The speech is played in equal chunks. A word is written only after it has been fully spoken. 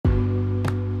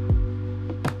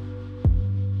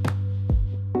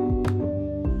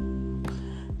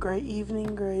Great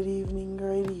evening, great evening,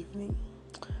 great evening.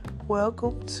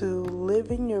 Welcome to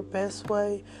Living Your Best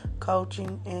Way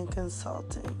Coaching and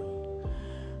Consulting.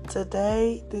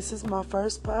 Today, this is my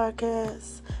first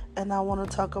podcast, and I want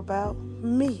to talk about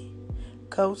me,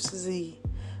 Coach Z.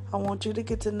 I want you to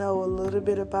get to know a little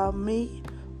bit about me,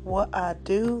 what I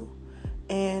do,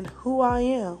 and who I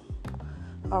am.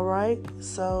 All right,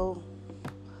 so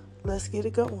let's get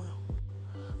it going.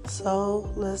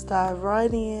 So let's dive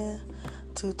right in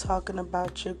to talking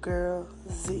about your girl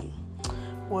Z.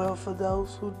 Well, for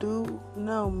those who do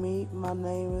know me, my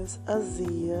name is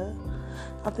Azia.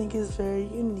 I think it's very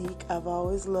unique. I've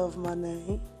always loved my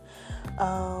name.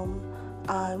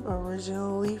 I'm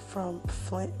originally from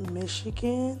Flint,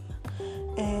 Michigan,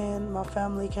 and my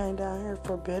family came down here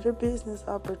for better business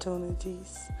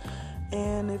opportunities.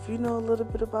 And if you know a little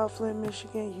bit about Flint,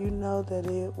 Michigan, you know that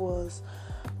it was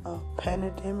a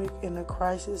pandemic and a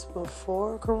crisis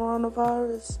before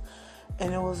coronavirus,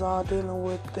 and it was all dealing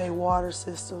with their water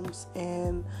systems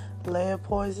and lead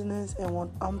poisonings. And when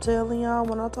I'm telling y'all,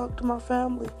 when I talked to my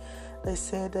family, they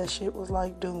said that shit was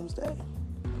like doomsday.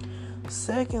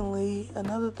 Secondly,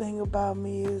 another thing about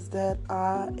me is that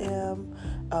I am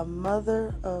a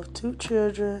mother of 2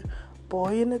 children,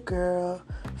 boy and a girl,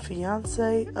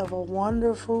 fiance of a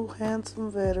wonderful,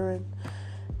 handsome veteran,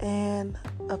 and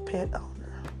a pet owner.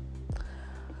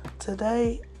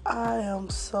 Today, I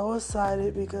am so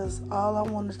excited because all I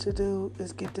wanted to do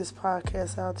is get this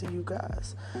podcast out to you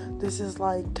guys. This is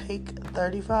like take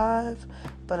 35,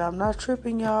 but I'm not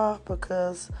tripping y'all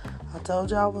because I told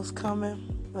y'all I was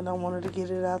coming and I wanted to get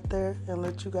it out there and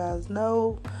let you guys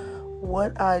know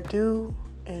what I do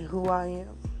and who I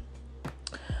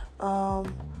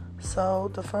am. So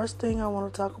the first thing I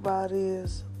want to talk about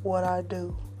is what I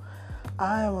do.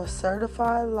 I am a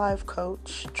certified life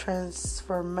coach,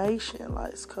 transformation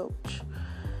life coach,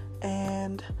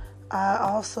 and I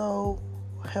also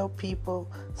help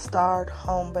people start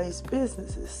home-based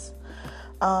businesses.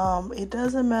 It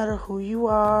doesn't matter who you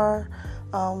are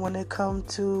when it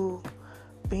comes to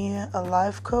being a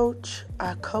life coach.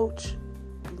 I coach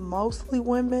mostly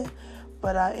women,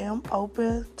 but I am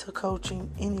open to coaching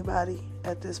anybody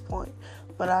at this point,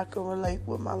 but I can relate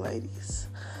with my ladies.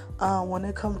 When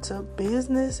it comes to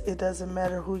business, it doesn't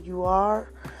matter who you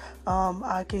are.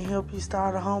 I can help you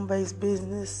start a home-based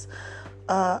business.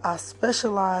 I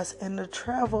specialize in the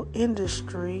travel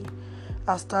industry.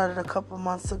 I started a couple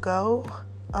months ago,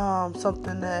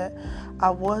 something that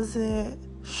I wasn't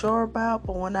sure about,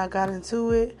 but when I got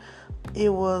into it,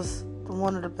 it was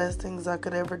one of the best things I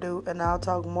could ever do, and I'll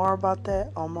talk more about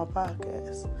that on my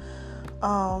podcast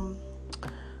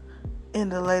in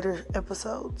the later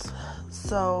episodes.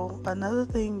 So another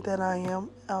thing that I am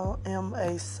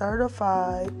a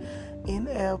certified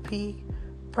NLP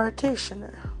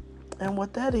practitioner. And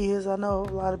what that is, I know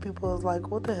a lot of people is like,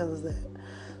 what the hell is that?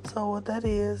 So what that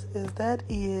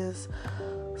is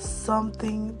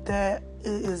something that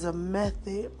is a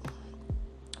method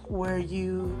where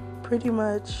you pretty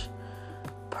much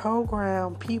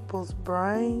program people's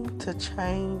brain to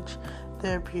change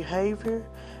their behavior.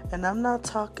 And I'm not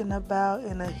talking about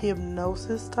in a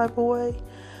hypnosis type of way.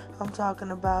 I'm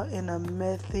talking about in a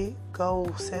method, goal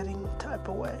setting type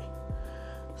of way.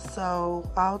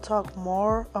 So I'll talk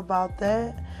more about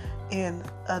that in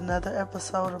another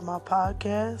episode of my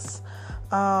podcast.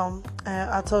 And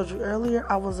I told you earlier,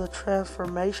 I was a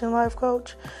transformation life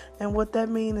coach. And what that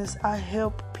means is I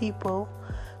help people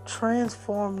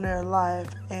transform their life.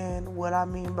 And what I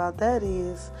mean by that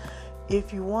is,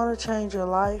 if you want to change your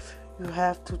life, you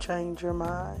have to change your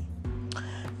mind.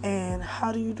 And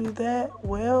how do you do that?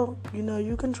 Well,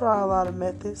 you can try a lot of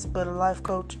methods, but a life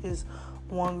coach is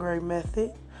one great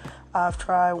method. I've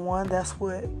tried one. That's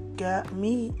what got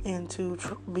me into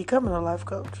becoming a life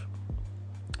coach.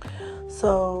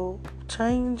 So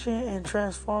changing and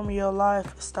transforming your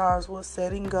life starts with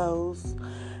setting goals.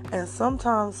 And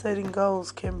sometimes setting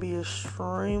goals can be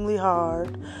extremely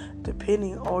hard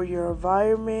depending on your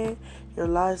environment, your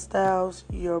lifestyles,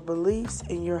 your beliefs,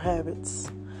 and your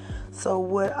habits. So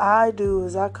what I do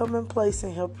is I come in place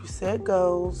and help you set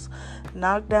goals,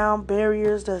 knock down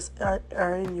barriers that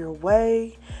are in your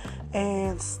way,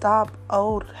 and stop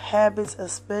old habits,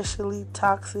 especially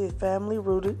toxic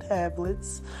family-rooted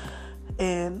habits.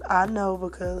 And I know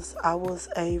because I was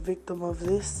a victim of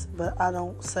this, but I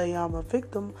don't say I'm a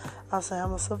victim. I say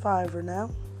I'm a survivor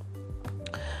now.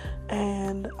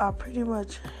 And I pretty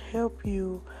much help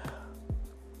you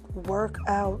work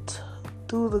out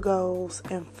through the goals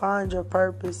and find your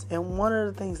purpose. And one of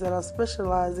the things that I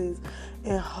specialize is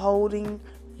in holding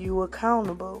you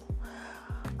accountable.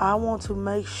 I want to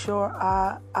make sure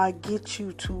I get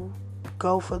you to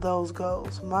go for those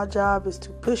goals. My job is to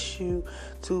push you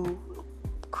to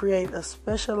create a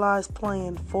specialized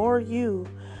plan for you,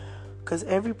 because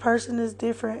every person is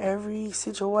different, every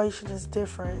situation is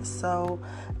different. So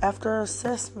after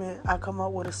assessment, I come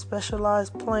up with a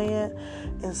specialized plan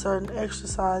and certain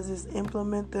exercises,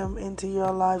 implement them into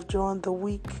your life during the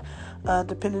week,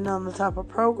 depending on the type of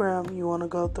program you want to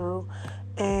go through.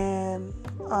 And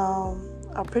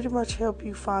I pretty much help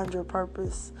you find your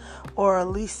purpose, or at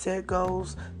least set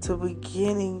goals to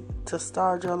beginning to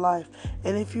start your life.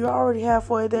 And if you're already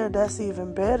halfway there, that's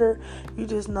even better. You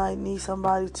just might need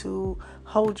somebody to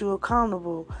hold you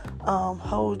accountable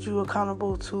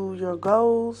to your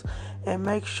goals, and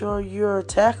make sure you're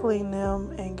tackling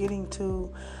them and getting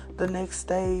to the next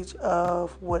stage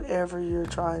of whatever you're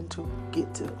trying to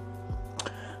get to.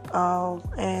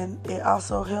 And it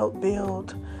also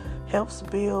helps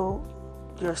build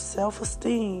your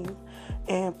self-esteem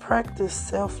and practice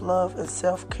self-love and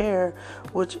self-care,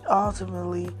 which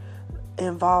ultimately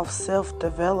involves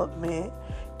self-development,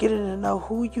 getting to know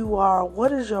who you are,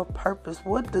 what is your purpose,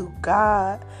 what do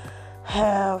God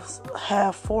have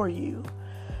for you.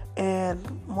 And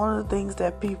one of the things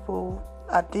that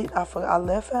I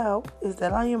left out is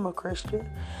that I am a Christian.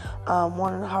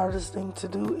 One of the hardest things to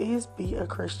do is be a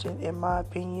Christian, in my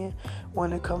opinion,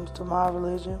 when it comes to my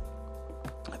religion,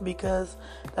 because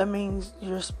that means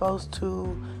you're supposed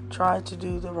to try to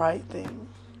do the right thing.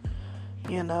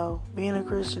 You know, being a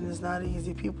Christian is not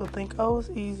easy. People think, oh, it's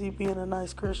easy being a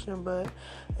nice Christian, but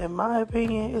in my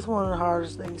opinion, it's one of the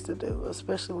hardest things to do,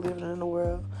 especially living in the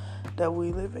world that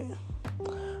we live in.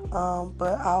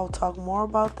 But I'll talk more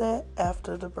about that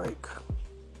after the break.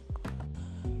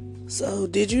 So,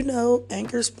 did you know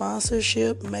Anchor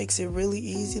sponsorship makes it really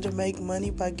easy to make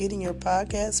money by getting your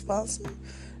podcast sponsored?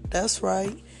 That's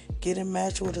right, getting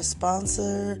matched with a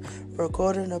sponsor,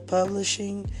 recording or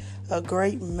publishing a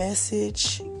great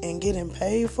message, and getting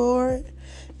paid for it.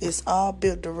 It's all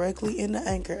built directly in the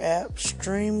Anchor app,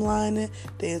 streamlining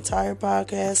the entire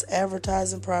podcast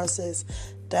advertising process.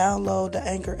 Download the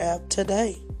Anchor app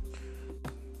today.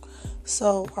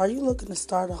 So, are you looking to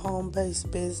start a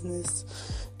home-based business?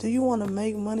 Do you want to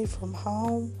make money from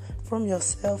home, from your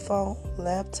cell phone,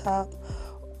 laptop,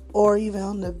 or even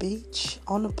on the beach,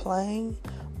 on the plane,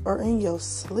 or in your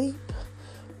sleep?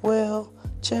 Well,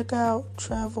 check out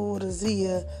Travel with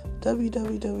Azia,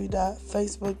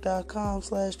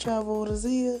 www.facebook.com/Travel with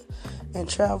Azia, and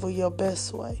travel your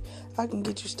best way. I can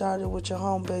get you started with your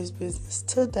home-based business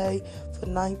today for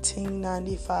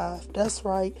 $19.95. That's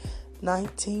right,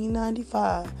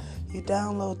 $19.95. You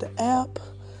download the app,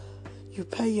 you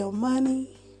pay your money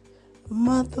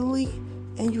monthly,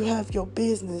 and you have your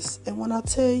business. And when I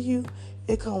tell you,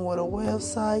 it comes with a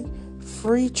website,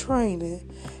 free training,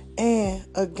 and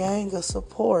a gang of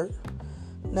support.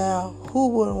 Now, who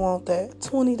wouldn't want that?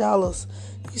 $20.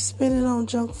 You spend it on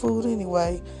junk food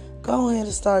anyway. Go ahead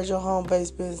and start your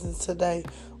home-based business today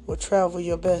with Travel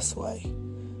Your Best Way.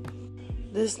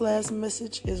 This last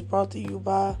message is brought to you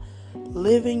by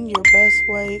Living Your Best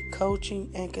Way Coaching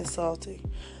and Consulting,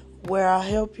 where I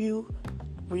help you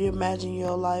reimagine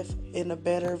your life in a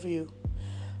better view.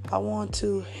 I want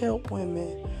to help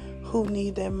women who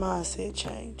need that mindset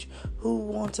change, who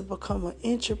want to become an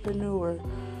entrepreneur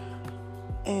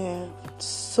and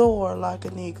soar like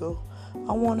an eagle.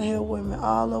 I want to help women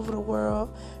all over the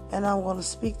world, and I'm going to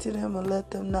speak to them and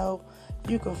let them know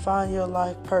you can find your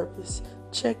life purpose.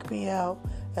 Check me out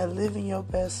at Living Your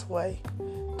Best Way,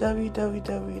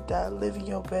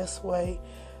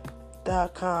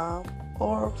 www.livingyourbestway.com,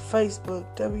 or Facebook,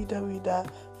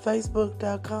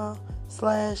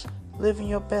 www.facebook.com/Living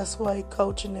Your Best Way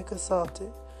Coaching and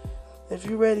Consulting. If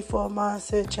you're ready for a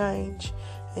mindset change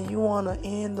and you want to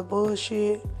end the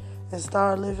bullshit and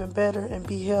start living better and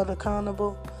be held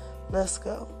accountable, let's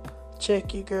go.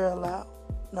 Check your girl out.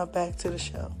 Now back to the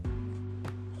show.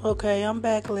 Okay, I'm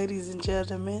back, ladies and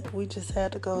gentlemen. We just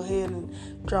had to go ahead and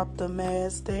drop the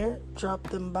mads there, drop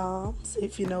them bombs,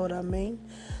 if you know what I mean.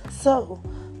 So,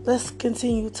 let's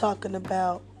continue talking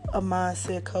about a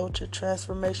mindset coach, a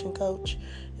transformation coach,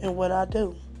 and what I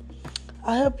do.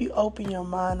 I help you open your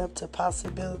mind up to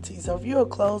possibilities. So if you're a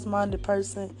closed-minded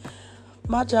person,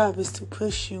 my job is to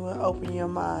push you and open your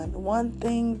mind. One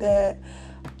thing that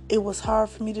it was hard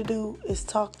for me to do is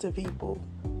talk to people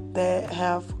that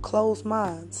have closed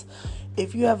minds.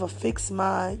 If you have a fixed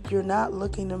mind, you're not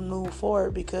looking to move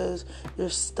forward because you're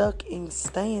stuck in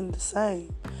staying the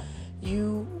same.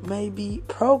 You may be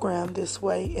programmed this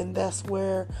way, and that's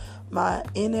where my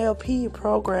NLP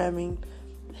programming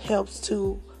helps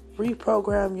to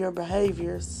reprogram your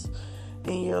behaviors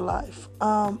in your life.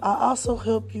 I also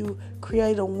help you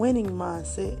create a winning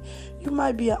mindset. You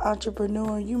might be an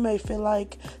entrepreneur. You may feel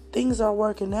like things are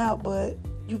working out, but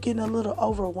you're getting a little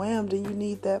overwhelmed and you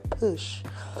need that push.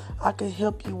 I can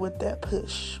help you with that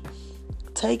push.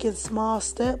 Taking small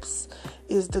steps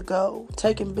is the goal.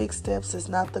 Taking big steps is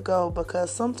not the goal, because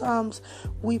sometimes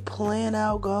we plan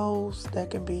out goals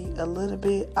that can be a little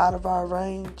bit out of our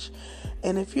range.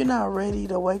 And if you're not ready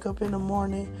to wake up in the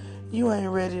morning, you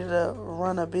ain't ready to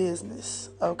run a business,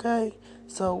 okay?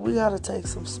 So we got to take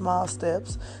some small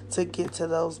steps to get to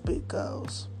those big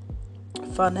goals.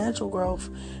 Financial growth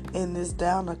in this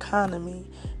down economy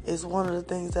is one of the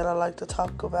things that I like to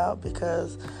talk about,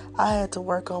 because I had to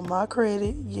work on my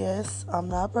credit. Yes, I'm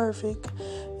not perfect.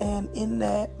 And in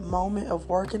that moment of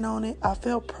working on it, I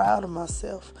felt proud of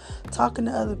myself. Talking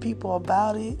to other people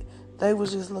about it, they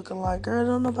was just looking like, girl,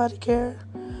 don't nobody care.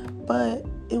 But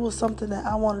it was something that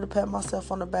I wanted to pat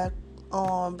myself on the back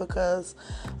on, because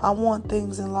I want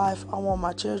things in life. I want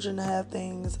my children to have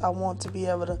things. I want to be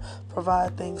able to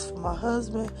provide things for my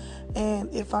husband. And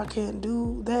if I can't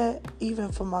do that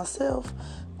even for myself,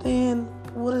 then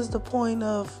what is the point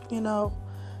of,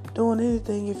 doing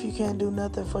anything if you can't do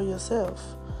nothing for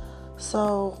yourself?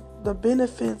 So the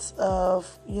benefits of,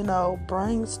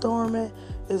 brainstorming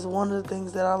is one of the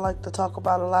things that I like to talk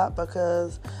about a lot,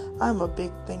 because I'm a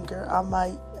big thinker. I'll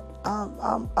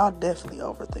definitely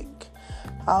overthink.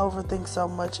 I overthink so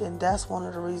much, and that's one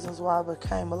of the reasons why I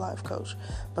became a life coach,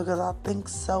 because I think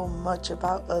so much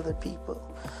about other people.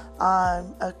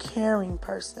 I'm a caring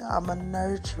person. I'm a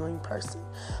nurturing person.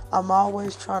 I'm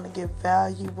always trying to give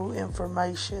valuable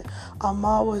information. I'm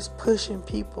always pushing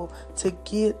people to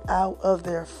get out of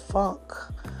their funk.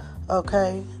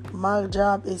 Okay? My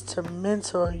job is to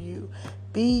mentor you.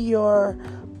 Be your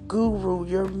guru,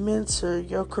 your mentor,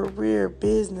 your career,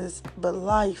 business, but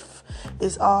life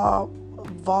is all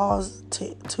evolves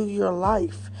to your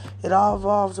life. It all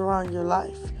evolves around your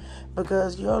life,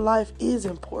 because your life is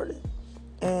important.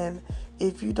 And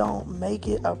if you don't make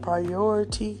it a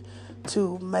priority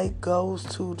to make goals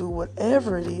to do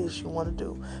whatever it is you want to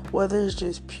do, whether it's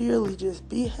just purely just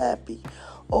be happy,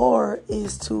 or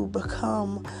is to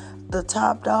become the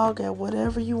top dog at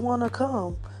whatever you want to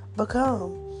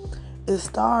become, it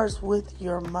starts with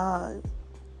your mind.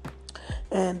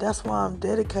 And that's why I'm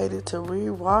dedicated to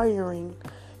rewiring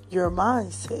your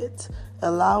mindset,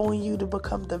 allowing you to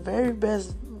become the very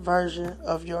best version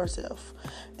of yourself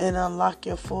and unlock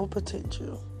your full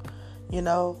potential.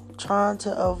 Trying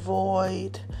to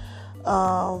avoid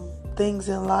things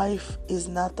in life is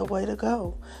not the way to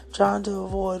go. Trying to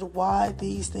avoid why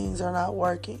these things are not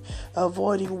working,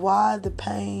 avoiding why the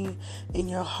pain in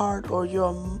your heart or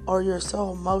you're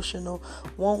so emotional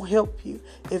won't help you.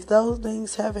 If those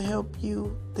things haven't helped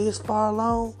you this far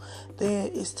along,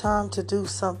 then it's time to do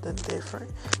something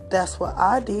different. That's what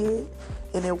I did,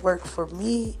 and it worked for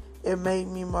me. It made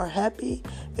me more happy.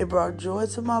 It brought joy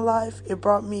to my life. It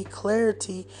brought me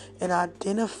clarity and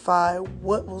identify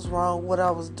what was wrong, what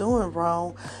I was doing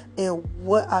wrong, and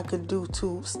what I could do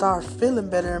to start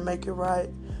feeling better and make it right.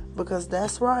 Because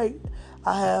that's right.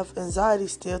 I have anxiety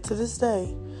still to this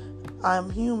day.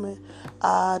 I'm human.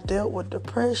 I dealt with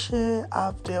depression.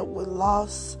 I've dealt with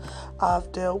loss.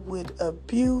 I've dealt with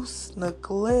abuse,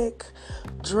 neglect,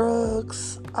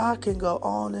 drugs. I can go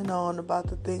on and on about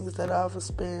the things that I've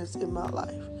experienced in my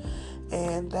life.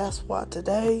 And that's why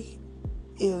today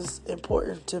is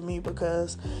important to me,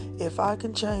 because if I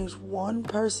can change one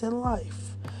person's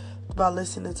life by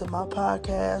listening to my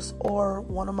podcast or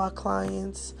one of my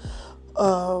clients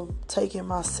taking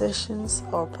my sessions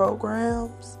or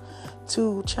programs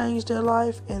to change their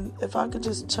life, and if I could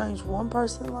just change one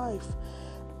person's life,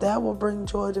 that will bring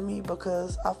joy to me,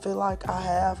 because I feel like I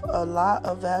have a lot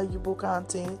of valuable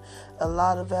content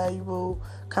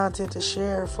to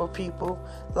share for people,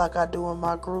 like I do in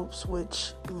my groups,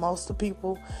 which most of the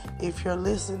people, if you're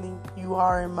listening, you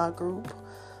are in my group,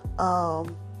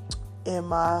 in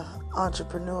my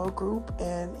entrepreneur group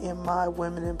and in my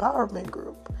women empowerment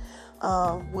group,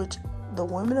 which the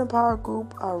Women Empowered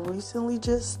group I recently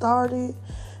just started,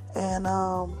 and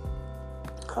I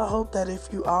hope that if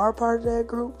you are a part of that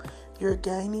group, you're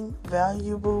gaining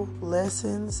valuable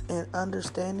lessons and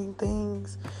understanding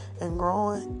things and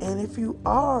growing. And if you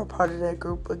are a part of that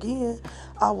group, again,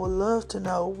 I would love to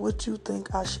know what you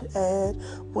think I should add,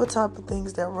 what type of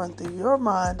things that run through your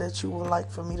mind that you would like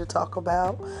for me to talk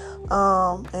about.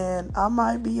 And I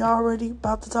might be already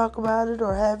about to talk about it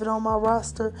or have it on my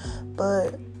roster,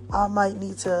 but I might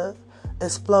need to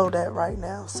explode at right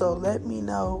now. So let me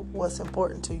know what's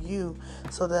important to you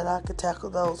so that I can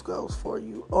tackle those goals for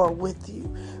you or with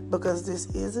you, because this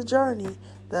is a journey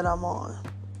that I'm on.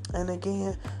 And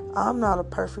again, I'm not a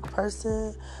perfect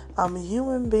person. I'm a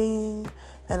human being,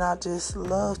 and I just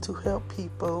love to help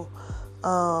people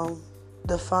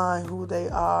define who they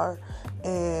are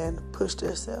and push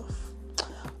themselves.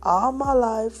 All my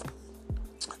life,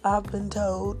 I've been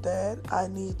told that I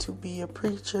need to be a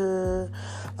preacher,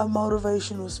 a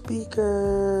motivational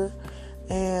speaker,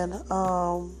 and,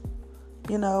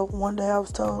 one day I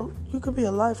was told you could be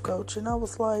a life coach, and I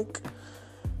was like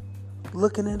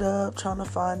looking it up, trying to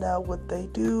find out what they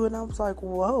do, and I was like,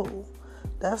 whoa,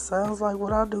 that sounds like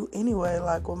what I do anyway,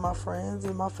 like with my friends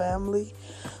and my family.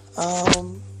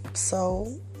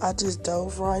 So I just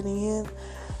dove right in,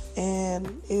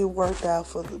 and it worked out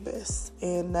for the best.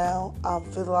 And now I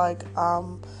feel like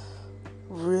I'm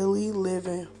really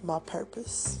living my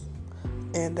purpose.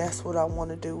 And that's what I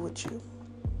want to do with you.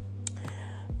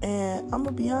 And I'm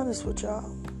going to be honest with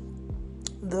y'all.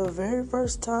 The very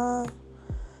first time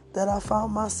that I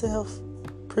found myself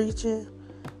preaching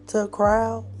to a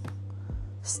crowd,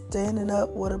 standing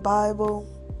up with a Bible,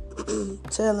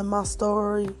 telling my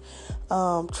story,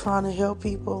 trying to help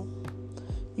people,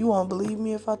 you won't believe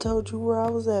me if I told you where I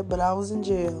was at, but I was in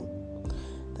jail.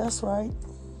 That's right.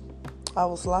 I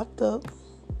was locked up.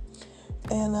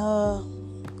 And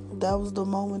that was the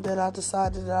moment that I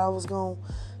decided that I was going to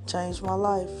change my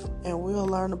life. And we'll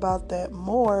learn about that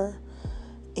more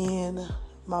in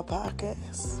my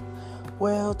podcast.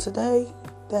 Well, today,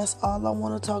 that's all I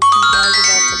want to talk to you guys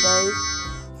about today.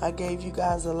 I gave you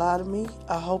guys a lot of me.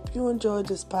 I hope you enjoyed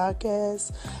this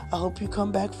podcast. I hope you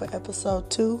come back for episode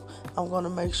 2. I'm going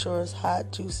to make sure it's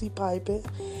hot, juicy, piping.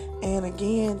 And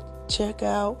again, check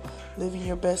out Living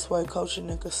Your Best Way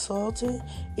Coaching and Consulting.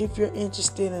 If you're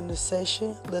interested in the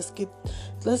session, let's get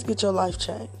your life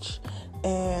changed.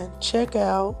 And check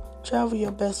out Travel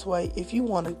Your Best Way if you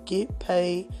want to get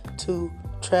paid to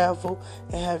travel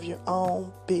and have your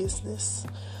own business.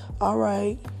 All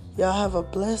right. Y'all have a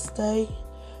blessed day.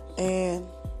 And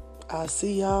I'll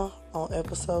see y'all on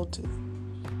episode 2.